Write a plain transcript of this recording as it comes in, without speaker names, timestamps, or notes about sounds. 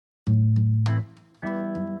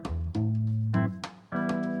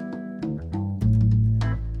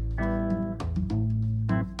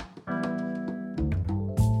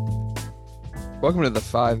Welcome to the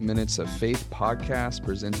 5 Minutes of Faith podcast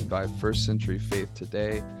presented by First Century Faith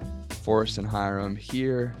Today. Forrest and Hiram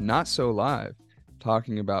here, not so live,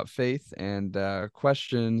 talking about faith and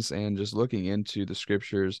questions and just looking into the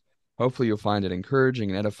scriptures. Hopefully you'll find it encouraging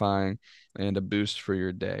and edifying and a boost for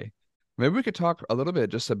your day. Maybe we could talk a little bit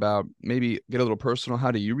just about, maybe get a little personal. How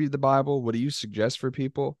do you read the Bible? What do you suggest for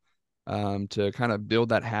people to kind of build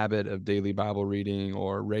that habit of daily Bible reading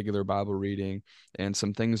or regular Bible reading, and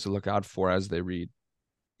some things to look out for as they read?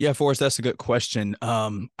 Yeah, Forrest, that's a good question.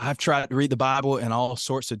 I've tried to read the Bible in all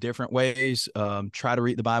sorts of different ways. Try to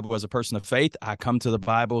read the Bible as a person of faith. I come to the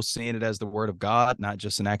Bible seeing it as the Word of God, not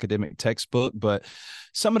just an academic textbook. But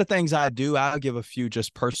some of the things I do, I'll give a few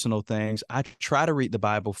just personal things. I try to read the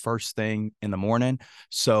Bible first thing in the morning.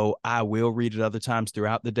 So I will read it other times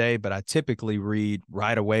throughout the day, but I typically read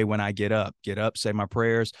right away when I get up, say my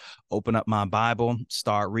prayers, open up my Bible,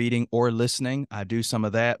 start reading or listening. I do some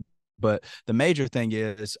of that. But the major thing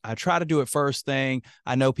is I try to do it first thing.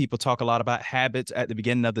 I know people talk a lot about habits at the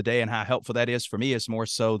beginning of the day and how helpful that is. For me, it's more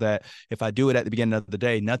so that if I do it at the beginning of the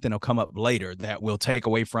day, nothing will come up later that will take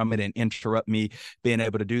away from it and interrupt me being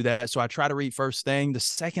able to do that. So I try to read first thing. The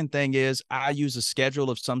second thing is I use a schedule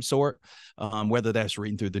of some sort, whether that's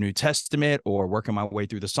reading through the New Testament or working my way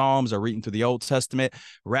through the Psalms or reading through the Old Testament,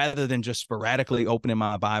 rather than just sporadically opening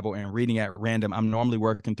my Bible and reading at random. I'm normally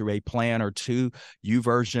working through a plan or two.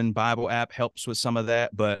 YouVersion Bible app helps with some of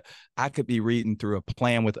that, but I could be reading through a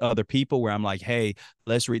plan with other people where I'm like, hey,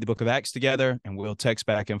 let's read the book of Acts together, and we'll text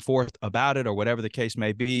back and forth about it or whatever the case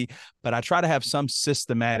may be. But I try to have some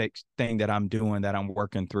systematic thing that I'm doing, that I'm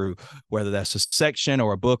working through, whether that's a section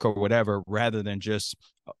or a book or whatever, rather than just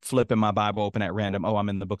flipping my Bible open at random. Oh, I'm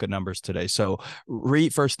in the book of Numbers today. So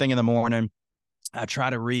read first thing in the morning. I try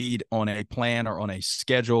to read on a plan or on a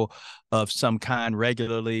schedule of some kind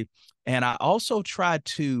regularly. And I also try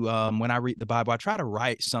to, when I read the Bible, I try to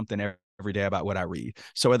write something every day about what I read.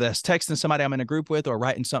 So whether that's texting somebody I'm in a group with or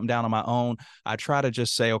writing something down on my own, I try to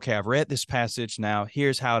just say, okay, I've read this passage. Now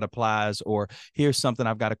here's how it applies, or here's something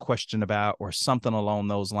I've got a question about, or something along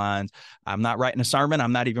those lines. I'm not writing a sermon.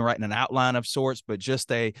 I'm not even writing an outline of sorts, but just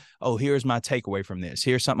here's my takeaway from this.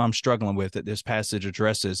 Here's something I'm struggling with that this passage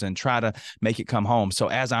addresses, and try to make it come home. So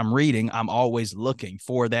as I'm reading, I'm always looking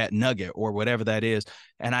for that nugget or whatever that is.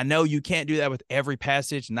 And I know you can't do that with every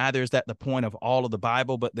passage. Neither is that the point of all of the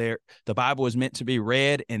Bible, but the Bible is meant to be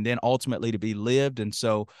read and then ultimately to be lived. And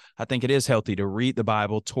so I think it is healthy to read the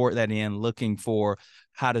Bible toward that end, looking for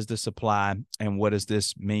how does this apply and what does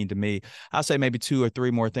this mean to me? I'll say maybe 2 or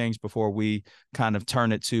 3 more things before we kind of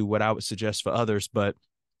turn it to what I would suggest for others. But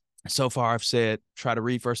so far, I've said, try to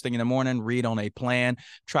read first thing in the morning, read on a plan,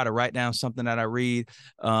 try to write down something that I read.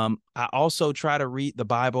 I also try to read the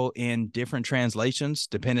Bible in different translations,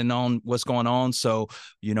 depending on what's going on. So,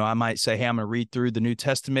 I might say, hey, I'm going to read through the New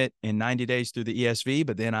Testament in 90 days through the ESV,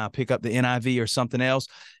 but then I'll pick up the NIV or something else.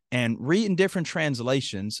 And reading different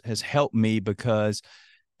translations has helped me because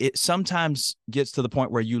it sometimes gets to the point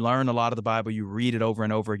where you learn a lot of the Bible, you read it over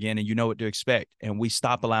and over again, and you know what to expect. And we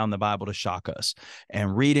stop allowing the Bible to shock us.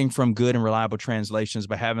 And reading from good and reliable translations,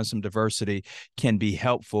 but having some diversity, can be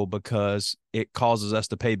helpful because it causes us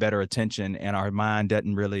to pay better attention, and our mind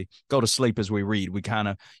doesn't really go to sleep as we read. We kind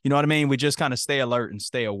of, you know what I mean? We just kind of stay alert and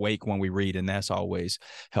stay awake when we read, and that's always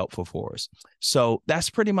helpful for us. So that's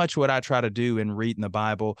pretty much what I try to do in reading the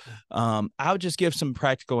Bible. I would just give some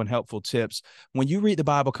practical and helpful tips. When you read the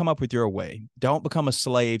Bible, come up with your way. Don't become a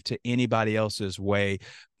slave to anybody else's way.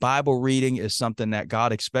 Bible reading is something that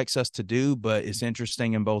God expects us to do, but it's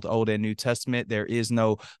interesting in both Old and New Testament. There is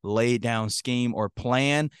no laid down scheme or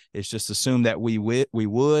plan. It's just assumed that we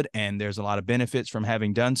would, and there's a lot of benefits from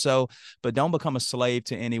having done so. But don't become a slave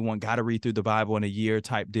to anyone. Got to read through the Bible in a year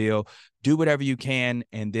type deal. Do whatever you can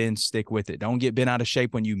and then stick with it. Don't get bent out of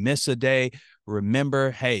shape when you miss a day. Remember,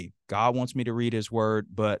 hey, God wants me to read his word,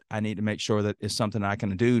 but I need to make sure that it's something I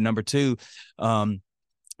can do. Number 2,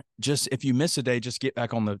 just if you miss a day, just get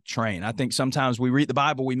back on the train. I think sometimes we read the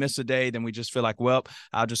Bible, we miss a day, then we just feel like, well,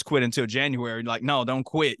 I'll just quit until January. Like, no, don't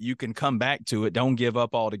quit. You can come back to it. Don't give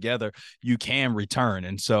up altogether. You can return.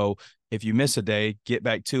 And so if you miss a day, get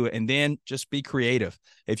back to it, and then just be creative.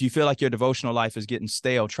 If you feel like your devotional life is getting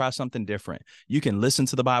stale, try something different. You can listen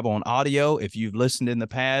to the Bible on audio. If you've listened in the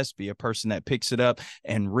past, be a person that picks it up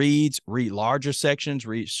and read larger sections,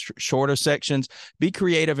 read shorter sections. Be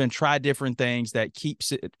creative and try different things that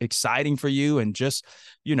keeps it exciting for you, and just,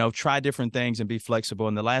 try different things and be flexible.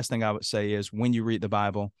 And the last thing I would say is, when you read the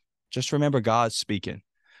Bible, just remember God's speaking.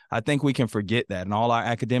 I think we can forget that in all our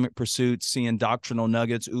academic pursuits, seeing doctrinal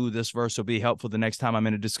nuggets. Ooh, this verse will be helpful the next time I'm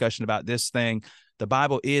in a discussion about this thing. the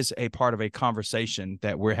Bible is a part of a conversation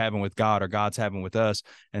that we're having with God or God's having with us.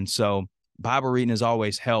 And so Bible reading has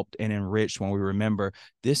always helped and enriched when we remember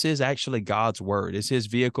this is actually God's word. It's his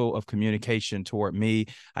vehicle of communication toward me.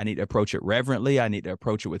 I need to approach it reverently. I need to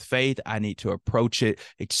approach it with faith. I need to approach it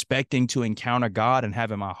expecting to encounter God and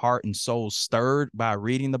having my heart and soul stirred by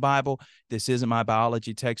reading the Bible. This isn't my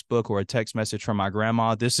biology textbook or a text message from my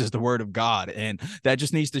grandma. This is the word of God. And that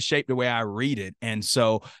just needs to shape the way I read it. And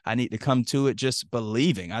so I need to come to it just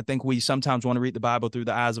believing. I think we sometimes want to read the Bible through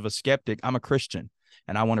the eyes of a skeptic. I'm a Christian,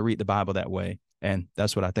 and I want to read the Bible that way. And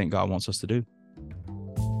that's what I think God wants us to do.